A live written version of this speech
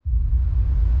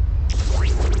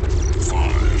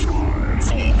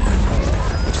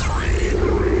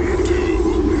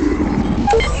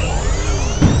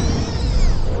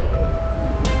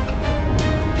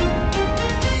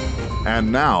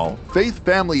And now, Faith,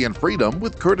 Family, and Freedom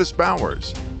with Curtis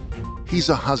Bowers. He's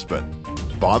a husband,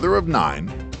 father of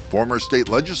 9, former state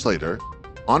legislator,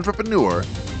 entrepreneur,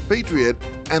 patriot,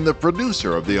 and the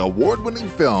producer of the award-winning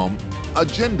film,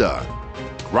 Agenda,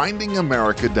 Grinding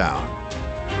America Down.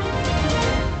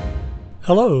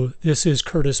 Hello, this is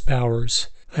Curtis Bowers.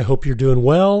 I hope you're doing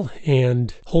well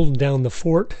and holding down the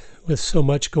fort with so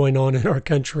much going on in our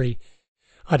country.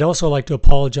 I'd also like to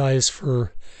apologize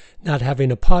for not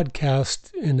having a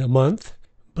podcast in a month,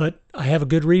 but I have a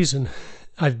good reason.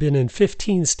 I've been in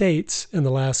 15 states in the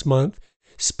last month,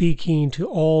 speaking to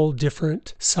all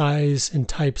different size and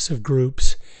types of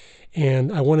groups.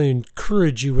 And I want to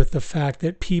encourage you with the fact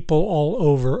that people all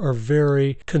over are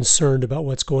very concerned about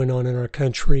what's going on in our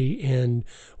country and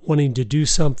wanting to do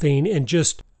something and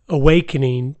just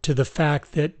awakening to the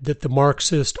fact that the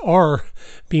Marxists are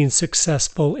being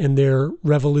successful in their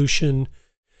revolution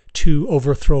to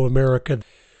overthrow America.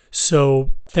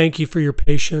 So thank you for your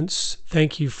patience.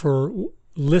 Thank you for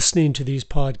listening to these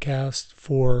podcasts,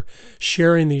 for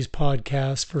sharing these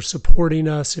podcasts, for supporting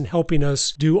us and helping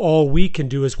us do all we can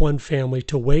do as one family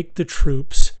to wake the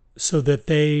troops so that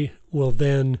they will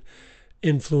then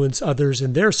influence others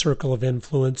in their circle of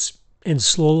influence. And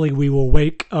slowly we will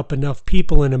wake up enough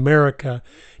people in America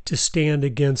to stand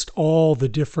against all the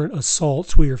different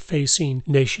assaults we are facing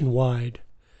nationwide.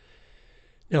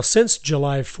 Now, since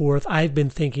July 4th, I've been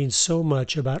thinking so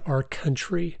much about our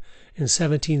country in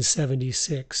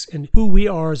 1776 and who we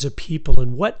are as a people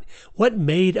and what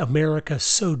made America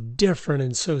so different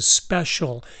and so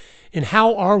special, and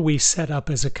how are we set up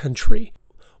as a country?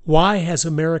 Why has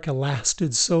America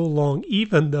lasted so long,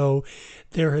 even though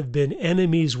there have been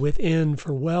enemies within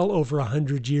for well over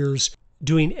 100 years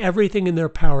doing everything in their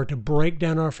power to break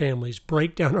down our families,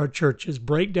 break down our churches,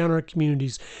 break down our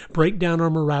communities, break down our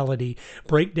morality,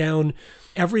 break down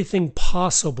everything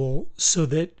possible so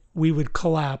that we would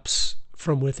collapse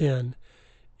from within.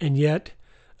 And yet,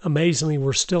 amazingly,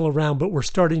 we're still around, but we're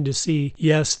starting to see,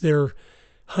 yes, there are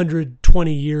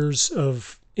 120 years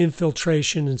of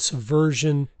infiltration and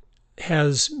subversion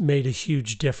has made a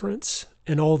huge difference.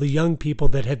 And all the young people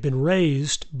that have been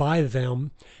raised by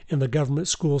them in the government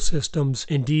school systems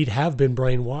indeed have been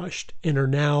brainwashed and are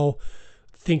now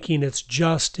thinking it's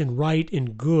just and right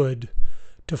and good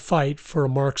to fight for a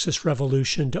Marxist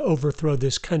revolution to overthrow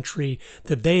this country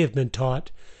that they have been taught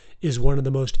is one of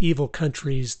the most evil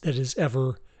countries that has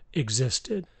ever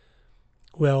existed.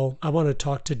 Well, I want to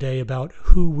talk today about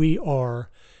who we are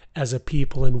as a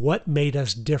people and what made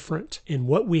us different and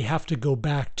what we have to go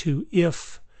back to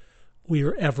if we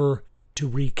are ever to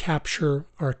recapture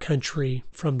our country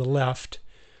from the left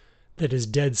that is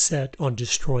dead set on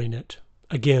destroying it.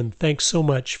 Again, thanks so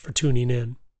much for tuning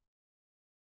in.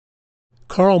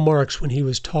 Karl Marx, when he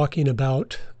was talking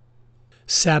about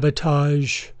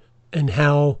sabotage and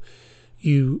how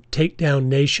you take down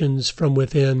nations from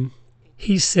within,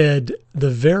 he said the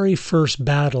very first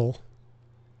battle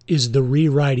is the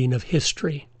rewriting of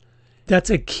history.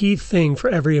 That's a key thing for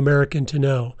every American to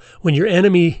know. When your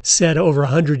enemy said over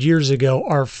 100 years ago,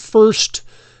 our first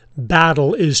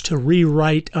battle is to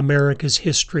rewrite America's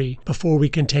history before we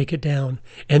can take it down.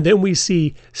 And then we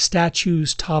see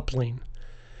statues toppling.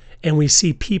 And we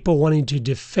see people wanting to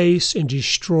deface and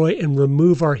destroy and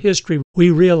remove our history. We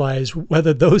realize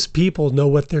whether those people know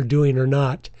what they're doing or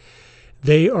not,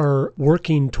 they are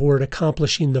working toward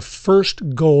accomplishing the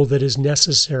first goal that is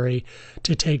necessary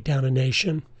to take down a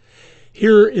nation.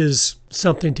 Here is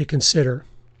something to consider.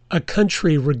 A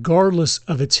country, regardless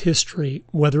of its history,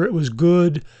 whether it was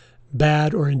good,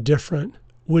 bad, or indifferent,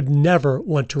 would never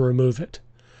want to remove it.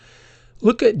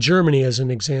 Look at Germany as an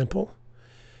example.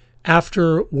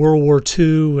 After World War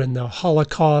II and the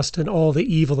Holocaust and all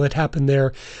the evil that happened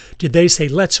there, did they say,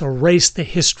 let's erase the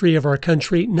history of our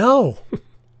country? No.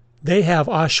 They have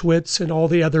Auschwitz and all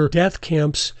the other death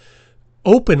camps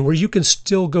open where you can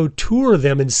still go tour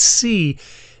them and see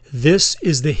this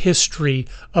is the history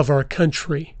of our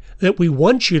country that we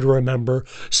want you to remember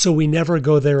so we never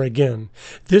go there again.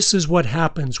 This is what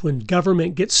happens when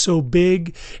government gets so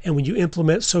big and when you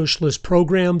implement socialist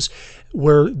programs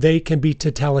where they can be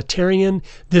totalitarian.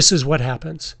 This is what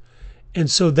happens. And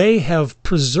so they have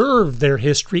preserved their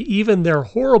history, even their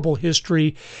horrible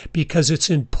history, because it's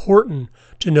important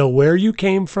to know where you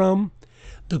came from,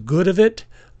 the good of it,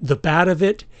 the bad of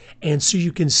it, and so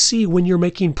you can see when you're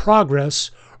making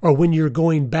progress or when you're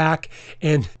going back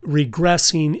and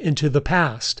regressing into the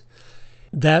past.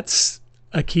 That's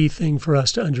a key thing for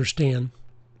us to understand.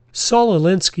 Saul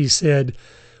Alinsky said,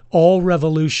 all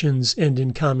revolutions end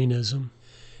in communism.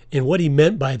 And what he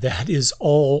meant by that is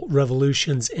all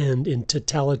revolutions end in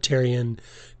totalitarian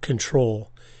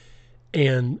control.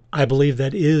 And I believe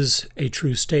that is a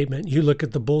true statement. You look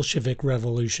at the Bolshevik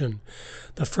Revolution,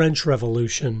 the French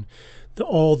Revolution,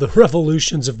 all the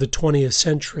revolutions of the 20th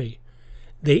century.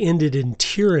 They ended in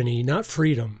tyranny, not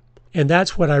freedom. And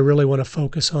that's what I really want to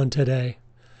focus on today.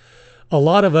 A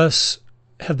lot of us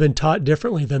have been taught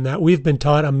differently than that. We've been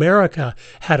taught America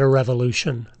had a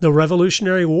revolution, the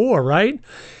Revolutionary War, right?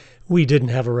 We didn't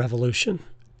have a revolution.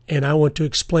 And I want to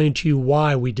explain to you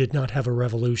why we did not have a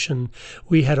revolution.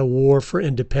 We had a war for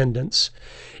independence.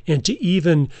 And to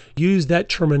even use that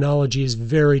terminology is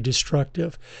very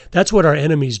destructive. That's what our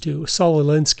enemies do. Saul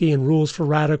Alinsky and Rules for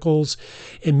Radicals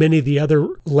and many of the other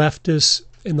leftists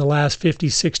in the last 50,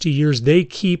 60 years, they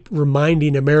keep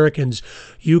reminding Americans,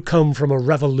 you come from a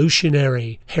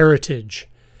revolutionary heritage.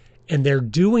 And they're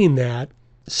doing that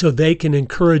so they can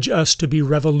encourage us to be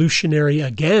revolutionary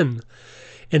again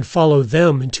and follow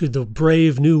them into the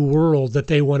brave new world that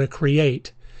they want to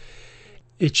create.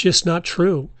 It's just not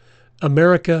true.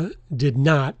 America did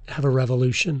not have a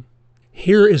revolution.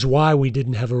 Here is why we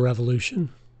didn't have a revolution.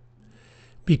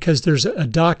 Because there's a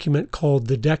document called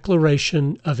the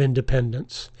Declaration of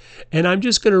Independence. And I'm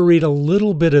just going to read a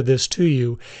little bit of this to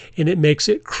you, and it makes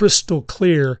it crystal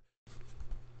clear.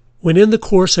 When in the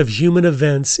course of human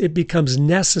events it becomes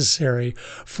necessary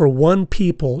for one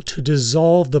people to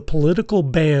dissolve the political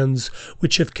bands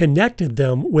which have connected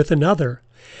them with another,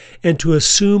 and to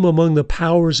assume among the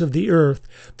powers of the earth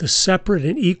the separate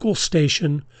and equal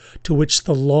station to which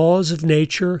the laws of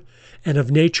nature and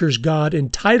of nature's God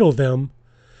entitle them,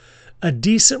 a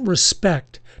decent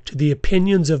respect to the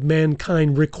opinions of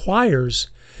mankind requires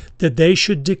that they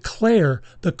should declare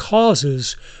the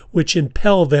causes which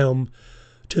impel them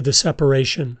to the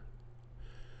separation.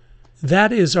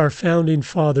 That is our founding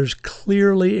fathers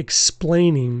clearly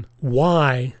explaining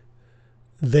why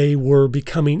they were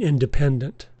becoming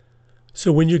independent.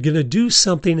 So when you're going to do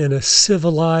something in a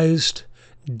civilized,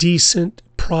 decent,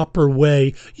 proper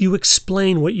way, you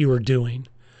explain what you are doing.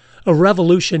 A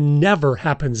revolution never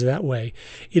happens that way.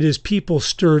 It is people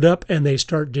stirred up and they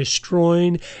start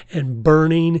destroying and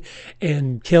burning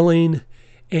and killing,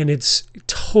 and it's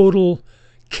total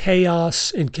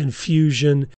chaos and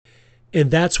confusion.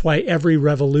 And that's why every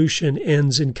revolution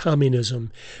ends in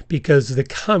communism, because the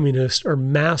communists are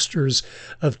masters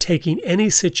of taking any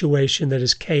situation that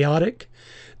is chaotic,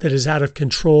 that is out of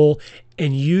control,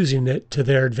 and using it to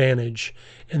their advantage.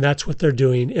 And that's what they're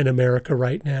doing in America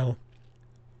right now.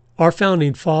 Our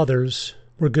founding fathers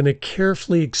were going to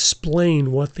carefully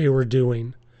explain what they were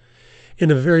doing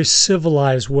in a very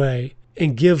civilized way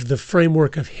and give the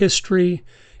framework of history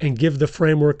and give the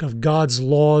framework of God's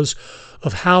laws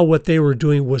of how what they were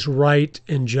doing was right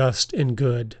and just and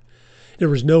good. There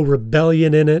was no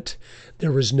rebellion in it.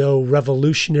 There was no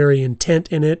revolutionary intent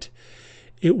in it.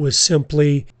 It was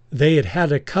simply they had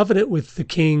had a covenant with the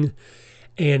king,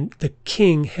 and the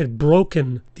king had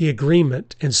broken the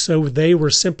agreement. And so they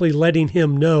were simply letting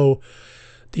him know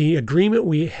the agreement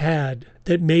we had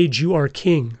that made you our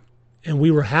king, and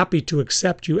we were happy to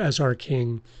accept you as our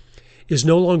king, is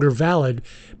no longer valid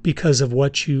because of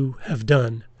what you have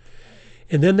done.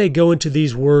 And then they go into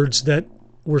these words that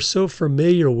we're so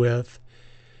familiar with.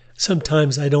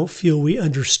 Sometimes I don't feel we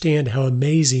understand how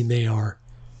amazing they are.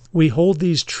 We hold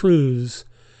these truths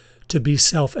to be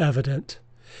self-evident,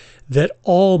 that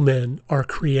all men are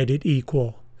created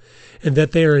equal, and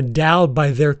that they are endowed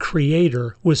by their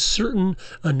Creator with certain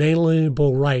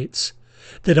unalienable rights,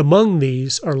 that among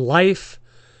these are life,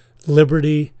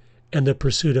 liberty, and the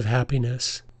pursuit of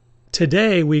happiness.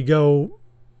 Today we go,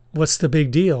 what's the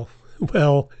big deal?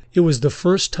 Well, it was the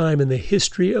first time in the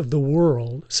history of the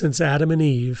world since Adam and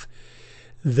Eve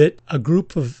that a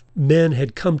group of men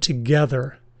had come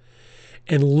together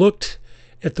and looked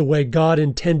at the way God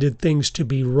intended things to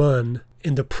be run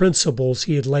and the principles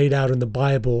he had laid out in the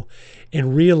Bible,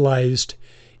 and realized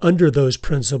under those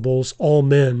principles all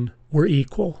men were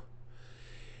equal.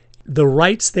 The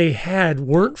rights they had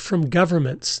weren't from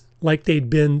governments like they'd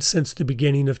been since the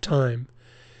beginning of time.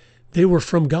 They were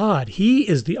from God. He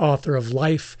is the author of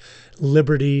life,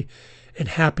 liberty, and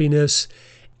happiness.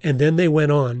 And then they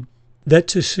went on that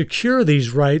to secure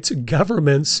these rights,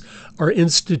 governments are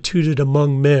instituted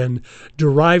among men,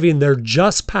 deriving their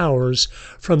just powers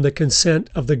from the consent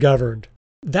of the governed.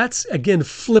 That's, again,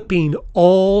 flipping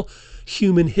all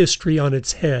human history on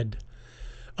its head.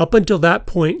 Up until that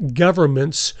point,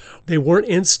 governments, they weren't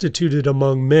instituted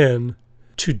among men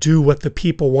to do what the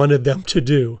people wanted them to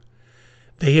do.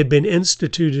 They had been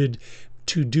instituted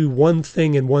to do one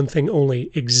thing and one thing only,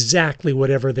 exactly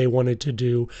whatever they wanted to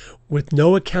do, with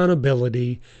no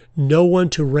accountability, no one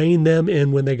to rein them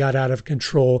in when they got out of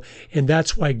control, and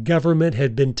that's why government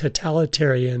had been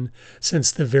totalitarian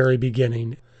since the very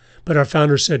beginning. But our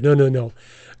founders said, no, no, no.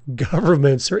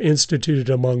 Governments are instituted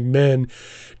among men,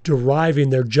 deriving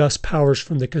their just powers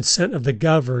from the consent of the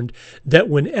governed, that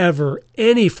whenever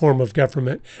any form of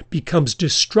government becomes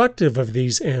destructive of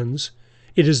these ends,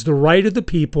 it is the right of the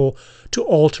people to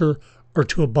alter or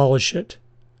to abolish it.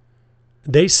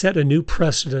 They set a new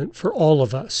precedent for all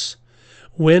of us.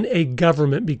 When a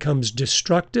government becomes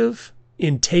destructive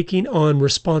in taking on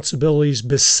responsibilities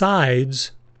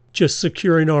besides just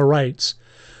securing our rights,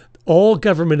 all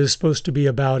government is supposed to be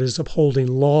about is upholding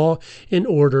law and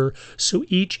order so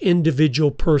each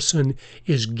individual person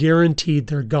is guaranteed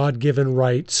their God-given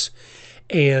rights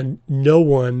and no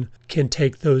one can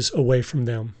take those away from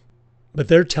them. But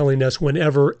they're telling us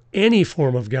whenever any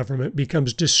form of government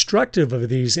becomes destructive of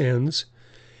these ends,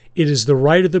 it is the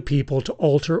right of the people to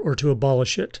alter or to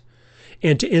abolish it,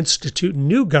 and to institute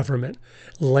new government,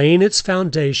 laying its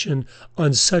foundation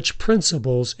on such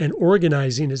principles and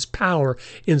organizing its power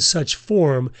in such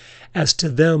form as to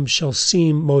them shall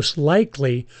seem most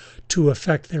likely to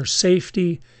affect their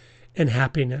safety and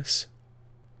happiness.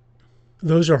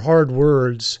 Those are hard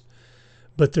words,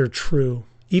 but they're true.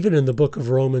 Even in the book of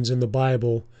Romans in the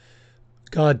Bible,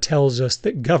 God tells us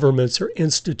that governments are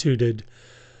instituted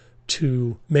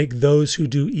to make those who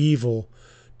do evil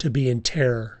to be in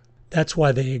terror. That's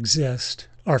why they exist.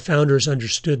 Our founders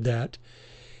understood that.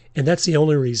 And that's the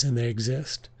only reason they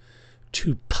exist,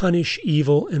 to punish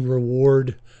evil and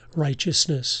reward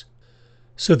righteousness.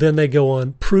 So then they go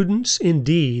on, prudence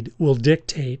indeed will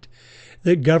dictate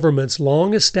that governments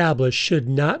long established should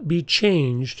not be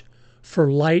changed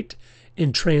for light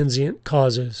and transient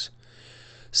causes.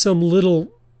 Some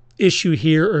little issue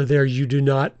here or there you do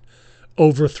not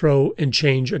overthrow and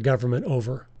change a government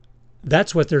over.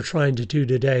 That's what they're trying to do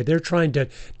today. They're trying to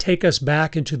take us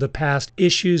back into the past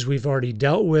issues we've already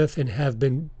dealt with and have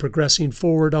been progressing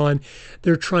forward on.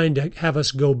 They're trying to have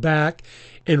us go back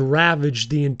and ravage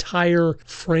the entire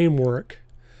framework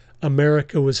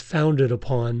America was founded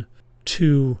upon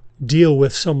to deal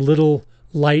with some little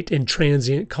light and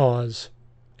transient cause.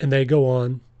 And they go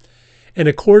on. And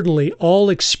accordingly, all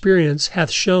experience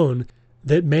hath shown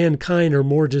that mankind are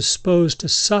more disposed to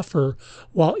suffer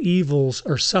while evils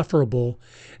are sufferable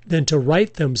than to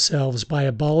right themselves by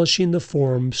abolishing the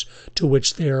forms to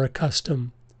which they are accustomed.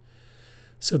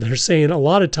 So they're saying a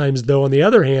lot of times, though, on the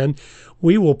other hand,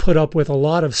 we will put up with a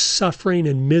lot of suffering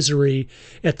and misery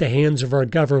at the hands of our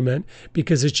government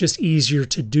because it's just easier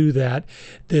to do that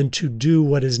than to do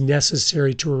what is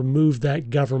necessary to remove that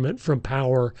government from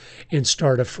power and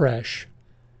start afresh.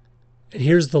 And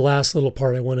here's the last little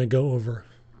part I want to go over.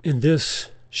 And this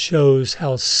shows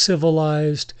how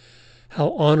civilized,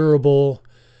 how honorable,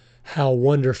 how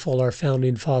wonderful our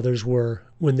founding fathers were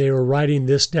when they were writing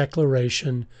this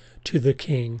declaration to the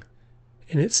king.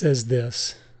 And it says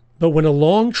this, "But when a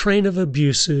long train of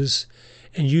abuses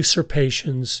and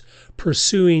usurpations,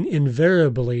 pursuing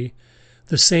invariably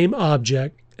the same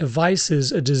object,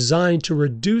 evinces a design to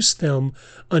reduce them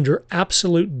under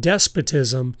absolute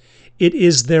despotism, it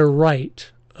is their right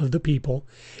of the people,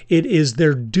 it is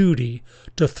their duty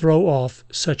to throw off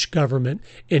such government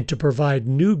and to provide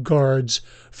new guards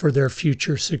for their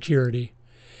future security."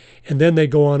 And then they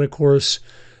go on, of course,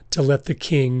 to let the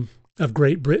King of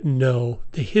Great Britain know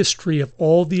the history of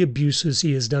all the abuses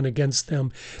he has done against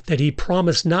them that he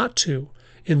promised not to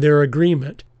in their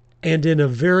agreement. And in a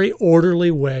very orderly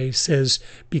way says,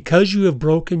 because you have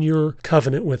broken your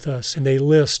covenant with us, and they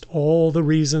list all the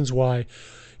reasons why,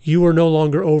 you are no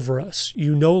longer over us.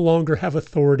 You no longer have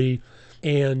authority,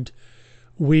 and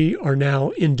we are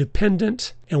now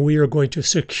independent, and we are going to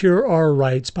secure our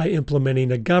rights by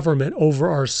implementing a government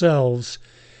over ourselves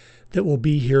that will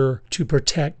be here to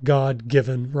protect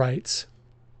God-given rights.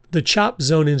 The chop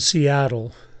zone in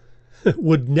Seattle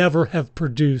would never have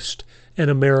produced an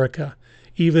America,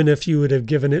 even if you would have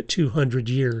given it 200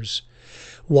 years.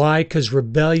 Why? Because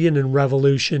rebellion and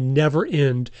revolution never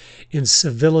end in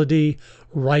civility,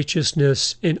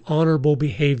 righteousness, and honorable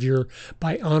behavior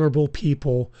by honorable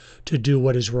people to do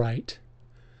what is right.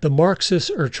 The Marxists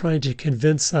are trying to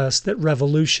convince us that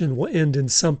revolution will end in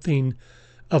something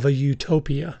of a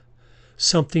utopia,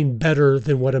 something better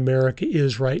than what America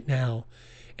is right now.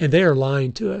 And they are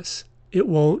lying to us. It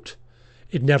won't,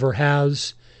 it never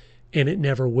has, and it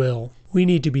never will. We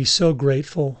need to be so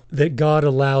grateful that God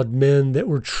allowed men that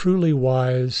were truly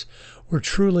wise, were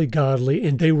truly godly,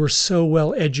 and they were so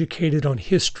well educated on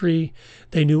history.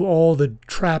 They knew all the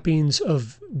trappings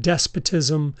of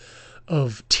despotism,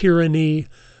 of tyranny,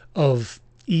 of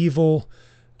evil,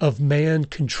 of man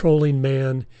controlling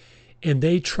man, and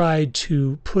they tried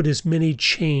to put as many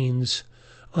chains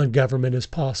on government as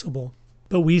possible.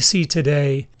 But we see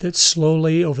today that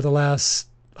slowly over the last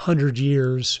 100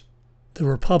 years, the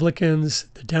Republicans,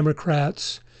 the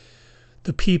Democrats,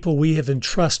 the people we have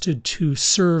entrusted to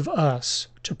serve us,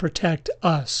 to protect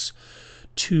us,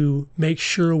 to make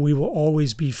sure we will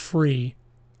always be free,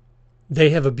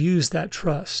 they have abused that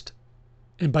trust.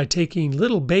 And by taking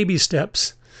little baby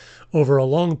steps over a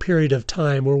long period of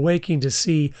time, we're waking to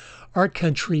see our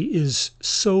country is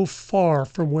so far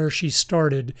from where she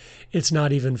started, it's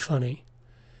not even funny.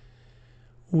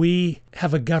 We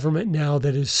have a government now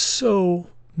that is so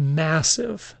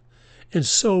massive and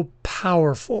so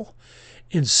powerful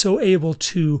and so able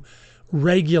to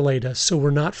regulate us so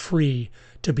we're not free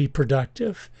to be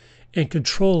productive, and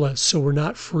control us so we're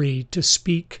not free to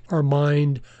speak our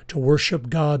mind, to worship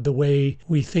God the way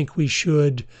we think we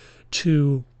should,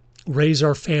 to raise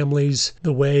our families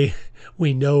the way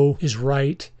we know is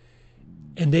right.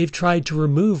 And they've tried to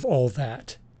remove all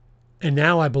that. And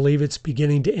now I believe it's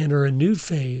beginning to enter a new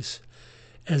phase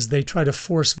as they try to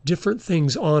force different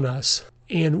things on us.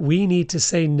 And we need to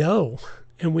say no,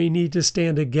 and we need to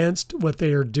stand against what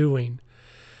they are doing.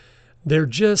 They're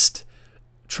just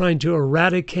trying to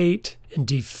eradicate and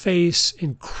deface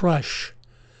and crush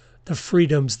the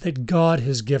freedoms that God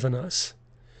has given us.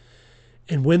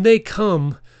 And when they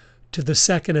come to the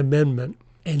Second Amendment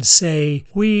and say,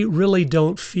 we really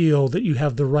don't feel that you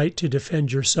have the right to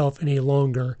defend yourself any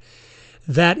longer,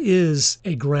 that is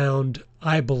a ground,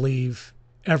 I believe,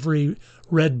 every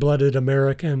red-blooded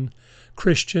American,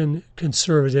 Christian,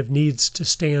 conservative needs to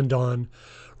stand on,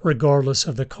 regardless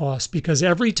of the cost. Because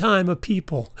every time a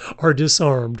people are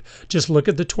disarmed, just look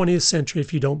at the 20th century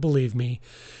if you don't believe me,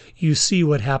 you see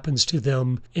what happens to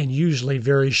them in usually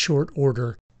very short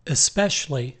order,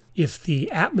 especially if the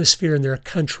atmosphere in their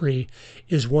country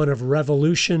is one of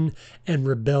revolution and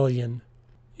rebellion.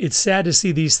 It's sad to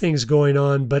see these things going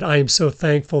on, but I am so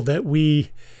thankful that we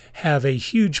have a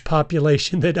huge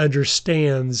population that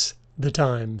understands the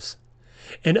times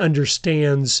and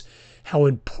understands how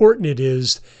important it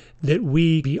is that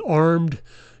we be armed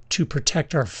to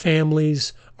protect our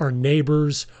families, our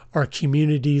neighbors, our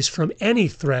communities from any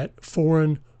threat,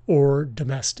 foreign or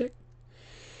domestic.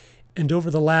 And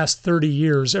over the last 30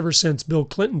 years, ever since Bill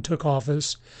Clinton took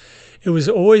office, it was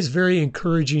always very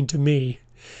encouraging to me.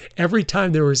 Every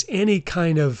time there was any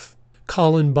kind of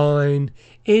Columbine,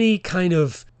 any kind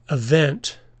of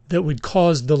event that would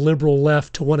cause the liberal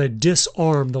left to want to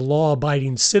disarm the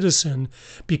law-abiding citizen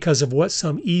because of what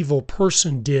some evil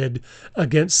person did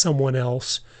against someone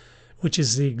else, which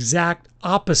is the exact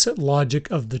opposite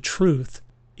logic of the truth.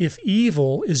 If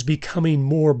evil is becoming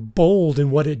more bold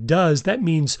in what it does, that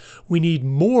means we need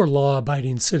more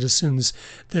law-abiding citizens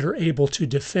that are able to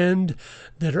defend,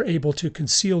 that are able to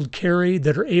concealed carry,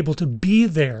 that are able to be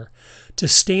there, to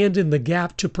stand in the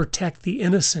gap to protect the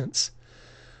innocents.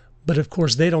 But of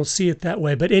course, they don't see it that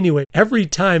way. But anyway, every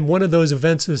time one of those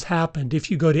events has happened,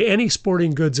 if you go to any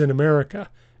sporting goods in America,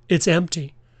 it's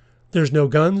empty. There's no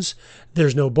guns,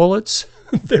 there's no bullets,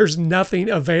 there's nothing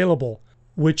available,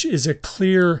 which is a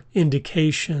clear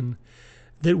indication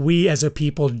that we as a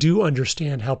people do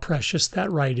understand how precious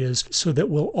that right is, so that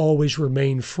we'll always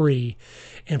remain free.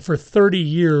 And for 30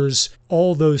 years,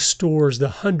 all those stores, the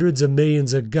hundreds of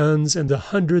millions of guns and the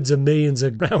hundreds of millions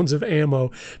of rounds of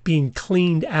ammo being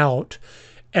cleaned out,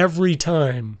 every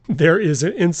time there is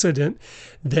an incident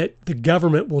that the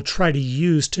government will try to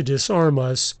use to disarm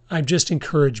us, I'm just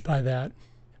encouraged by that.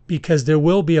 Because there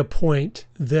will be a point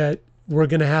that we're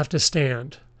going to have to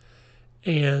stand.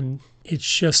 And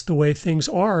it's just the way things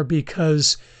are,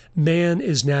 because man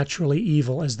is naturally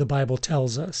evil, as the Bible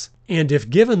tells us. And if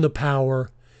given the power,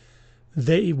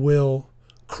 they will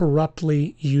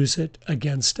corruptly use it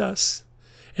against us.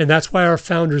 And that's why our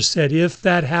founders said, if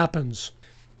that happens,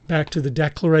 back to the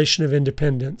Declaration of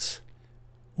Independence,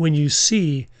 when you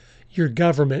see your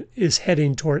government is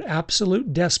heading toward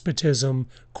absolute despotism,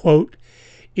 quote,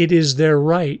 it is their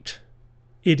right,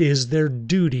 it is their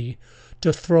duty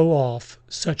to throw off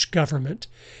such government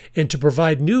and to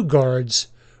provide new guards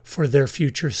for their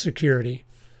future security.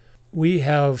 We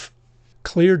have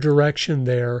clear direction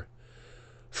there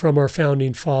from our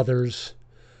founding fathers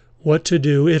what to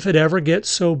do if it ever gets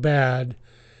so bad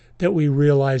that we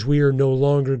realize we are no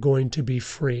longer going to be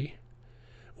free.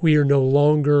 We are no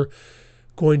longer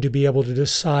going to be able to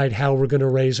decide how we're going to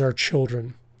raise our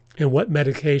children and what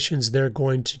medications they're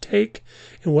going to take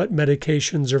and what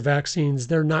medications or vaccines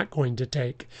they're not going to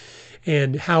take,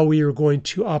 and how we are going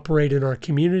to operate in our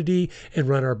community and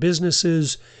run our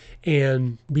businesses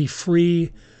and be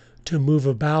free to move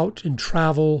about and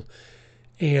travel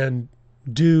and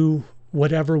do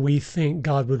whatever we think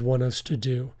God would want us to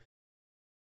do.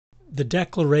 The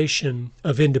Declaration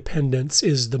of Independence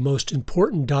is the most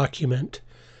important document.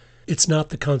 It's not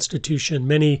the Constitution.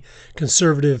 Many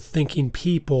conservative thinking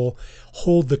people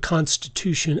hold the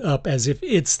Constitution up as if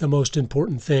it's the most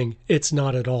important thing. It's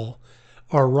not at all.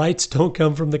 Our rights don't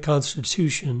come from the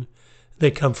Constitution.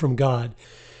 They come from God.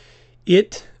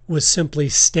 It was simply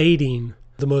stating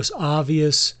the most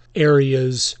obvious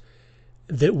areas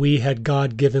that we had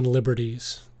God-given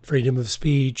liberties. Freedom of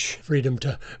speech, freedom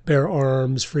to bear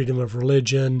arms, freedom of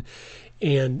religion,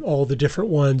 and all the different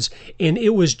ones. And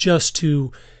it was just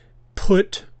to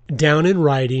put down in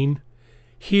writing,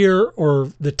 here are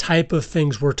the type of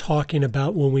things we're talking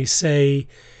about when we say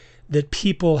that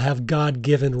people have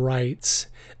God-given rights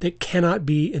that cannot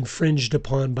be infringed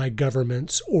upon by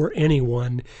governments or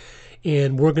anyone.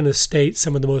 And we're going to state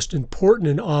some of the most important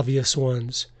and obvious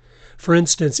ones. For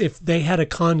instance, if they had a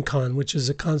CONCON, which is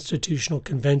a constitutional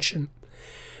convention,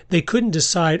 they couldn't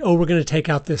decide, we're going to take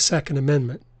out the Second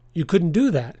Amendment. You couldn't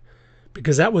do that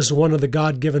because that was one of the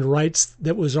God-given rights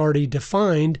that was already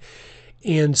defined.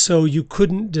 And so you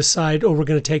couldn't decide, we're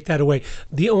going to take that away.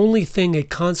 The only thing a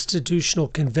constitutional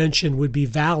convention would be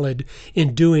valid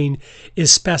in doing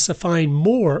is specifying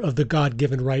more of the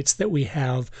God-given rights that we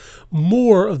have,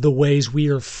 more of the ways we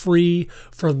are free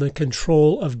from the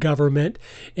control of government,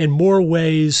 and more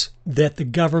ways that the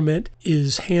government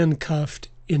is handcuffed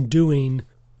in doing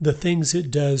the things it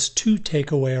does to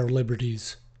take away our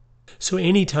liberties. So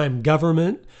anytime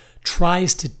government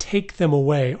tries to take them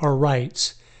away, our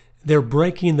rights, they're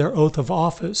breaking their oath of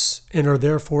office and are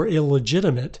therefore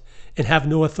illegitimate and have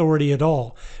no authority at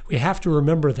all. We have to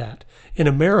remember that. In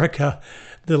America,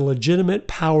 the legitimate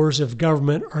powers of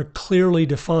government are clearly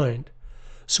defined.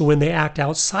 So when they act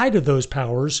outside of those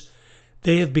powers,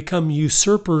 they have become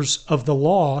usurpers of the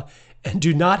law and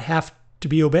do not have to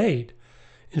be obeyed.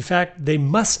 In fact, they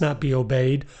must not be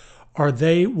obeyed, or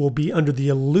they will be under the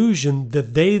illusion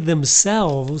that they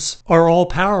themselves are all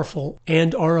powerful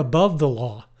and are above the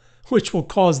law, which will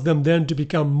cause them then to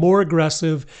become more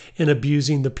aggressive in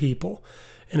abusing the people.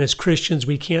 And as Christians,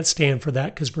 we can't stand for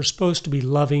that because we're supposed to be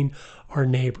loving our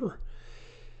neighbor.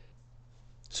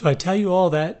 So I tell you all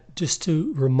that just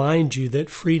to remind you that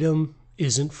freedom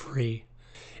isn't free.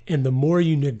 And the more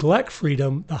you neglect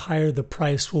freedom, the higher the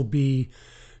price will be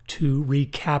to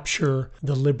recapture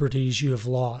the liberties you have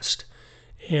lost.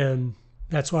 And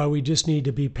that's why we just need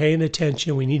to be paying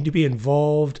attention. We need to be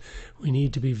involved. We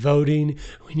need to be voting.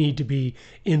 We need to be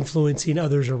influencing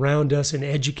others around us and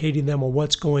educating them on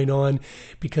what's going on,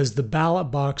 because the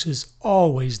ballot box is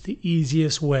always the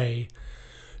easiest way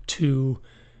to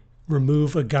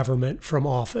remove a government from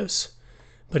office.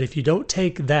 But if you don't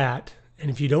take that, and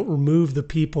if you don't remove the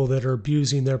people that are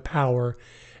abusing their power,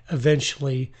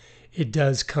 eventually it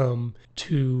does come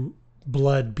to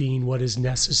blood being what is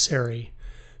necessary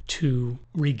to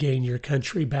regain your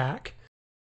country back.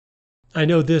 I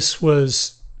know this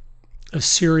was a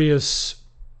serious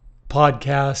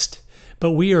podcast,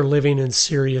 but we are living in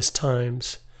serious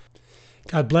times.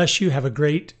 God bless you. Have a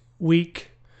great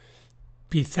week.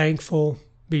 Be thankful.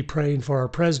 Be praying for our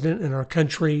president and our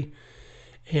country,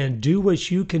 and do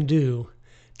what you can do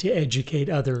to educate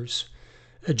others.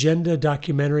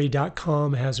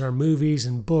 AgendaDocumentary.com has our movies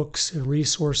and books and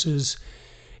resources,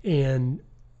 and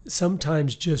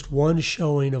sometimes just one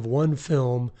showing of one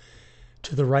film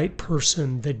to the right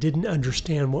person that didn't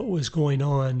understand what was going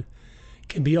on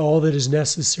can be all that is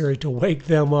necessary to wake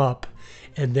them up,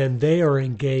 and then they are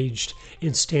engaged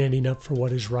in standing up for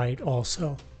what is right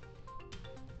also.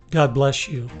 God bless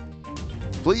you.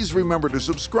 Please remember to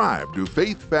subscribe to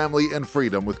Faith, Family, and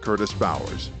Freedom with Curtis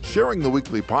Bowers, sharing the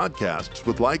weekly podcasts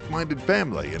with like-minded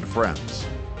family and friends.